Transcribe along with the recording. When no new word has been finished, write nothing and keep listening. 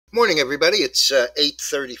Morning, everybody. It's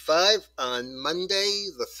 8:35 on Monday,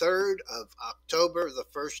 the 3rd of October, the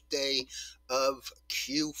first day of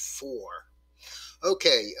Q4.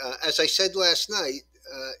 Okay, as I said last night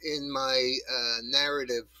in my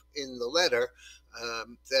narrative in the letter,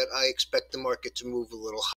 that I expect the market to move a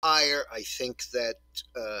little higher. I think that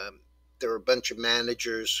there are a bunch of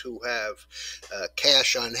managers who have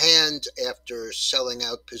cash on hand after selling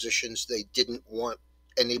out positions they didn't want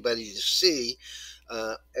anybody to see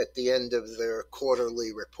at the end of their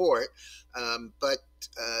quarterly report. But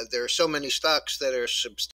there are so many stocks that are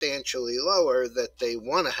substantially lower that they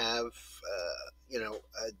want to have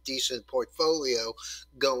a decent portfolio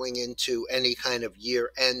going into any kind of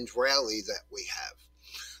year-end rally that we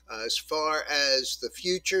have. As far as the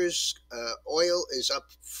futures, oil is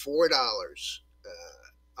up $4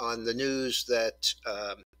 on the news that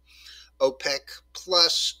OPEC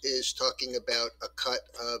Plus is talking about a cut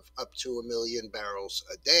of up to 1 million barrels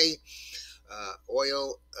a day.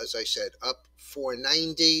 Oil, as I said, up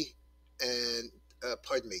 490 and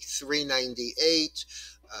pardon me, 398.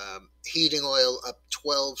 Heating oil up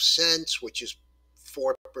 12 cents, which is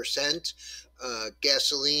 4%.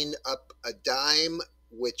 Gasoline up a dime,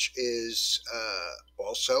 which is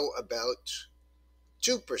also about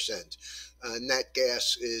 2%. Nat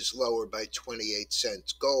gas is lower by 28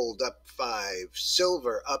 cents. Gold up 5.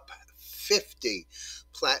 Silver up 50.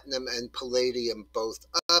 Platinum and palladium both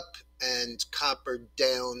up, and copper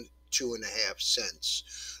down 2.5 cents.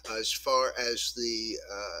 As far as the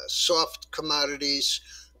soft commodities,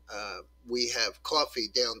 we have coffee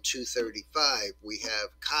down 2.35. We have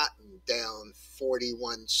cotton down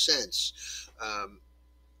 41 cents.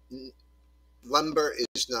 Lumber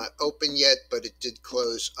is not open yet, but it did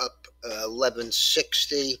close up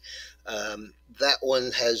 1160. That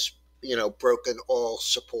one has, broken all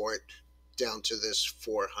support down to this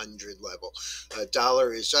 400 level.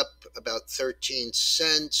 Dollar is up about 13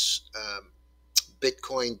 cents.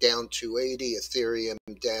 Bitcoin down 280, Ethereum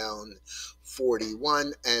down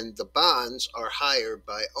 41, and the bonds are higher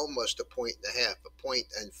by almost a point and a half, a point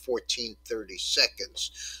and 14/30.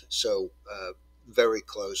 So very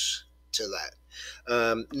close to that.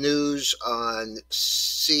 News on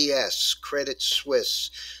CS, Credit Suisse.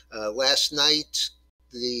 Last night,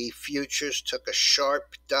 the futures took a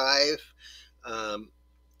sharp dive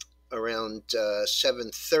around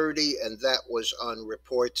 7:30, and that was on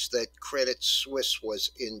reports that Credit Suisse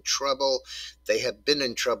was in trouble. They have been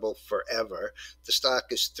in trouble forever. The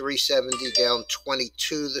stock is 370, down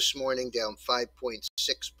 22 this morning, down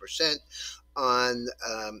 5.6% on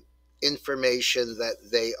information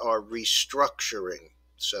that they are restructuring.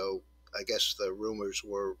 So I guess the rumors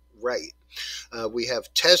were right. We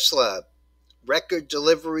have Tesla, record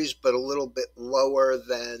deliveries, but a little bit lower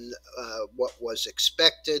than what was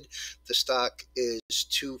expected. The stock is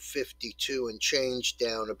 252 and change,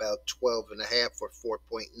 down about 12.5 or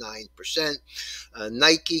 4.9%.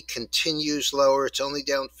 Nike continues lower. It's only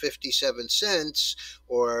down 57 cents,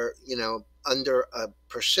 or under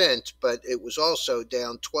 1%, but it was also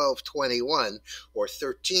down 12.21 or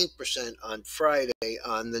 13% on Friday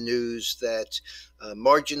on the news that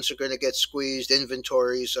margins are going to get squeezed,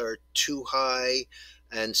 inventories are too high,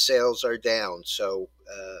 and sales are down. So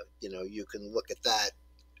you can look at that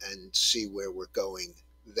and see where we're going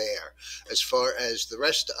there. As far as the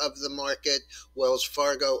rest of the market, Wells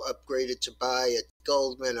Fargo upgraded to buy at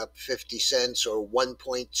Goldman, up 50 cents or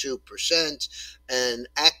 1.2%, and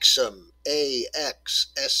Axum,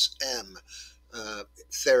 AXSM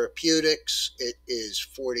Therapeutics, it is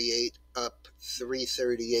 48, up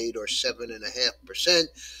 338 or 7.5%.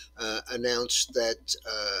 Announced that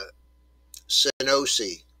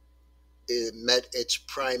Sanofi met its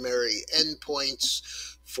primary endpoints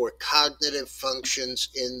for cognitive functions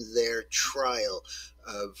in their trial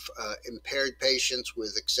of impaired patients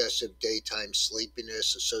with excessive daytime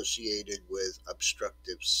sleepiness associated with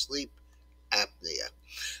obstructive sleep apnea.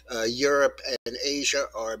 Europe and Asia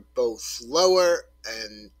are both lower,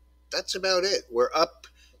 and that's about it. We're up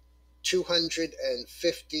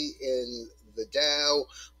 250 in the Dow.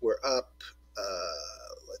 We're up,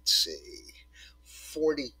 let's see,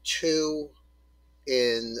 42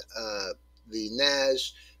 in the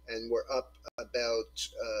NAS, and we're up about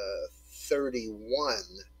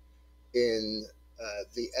 31 in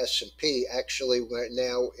the S&P. Actually, we're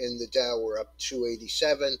now in the Dow, we're up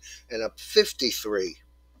 287 and up 53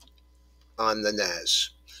 on the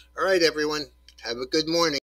NAS. All right, everyone, have a good morning.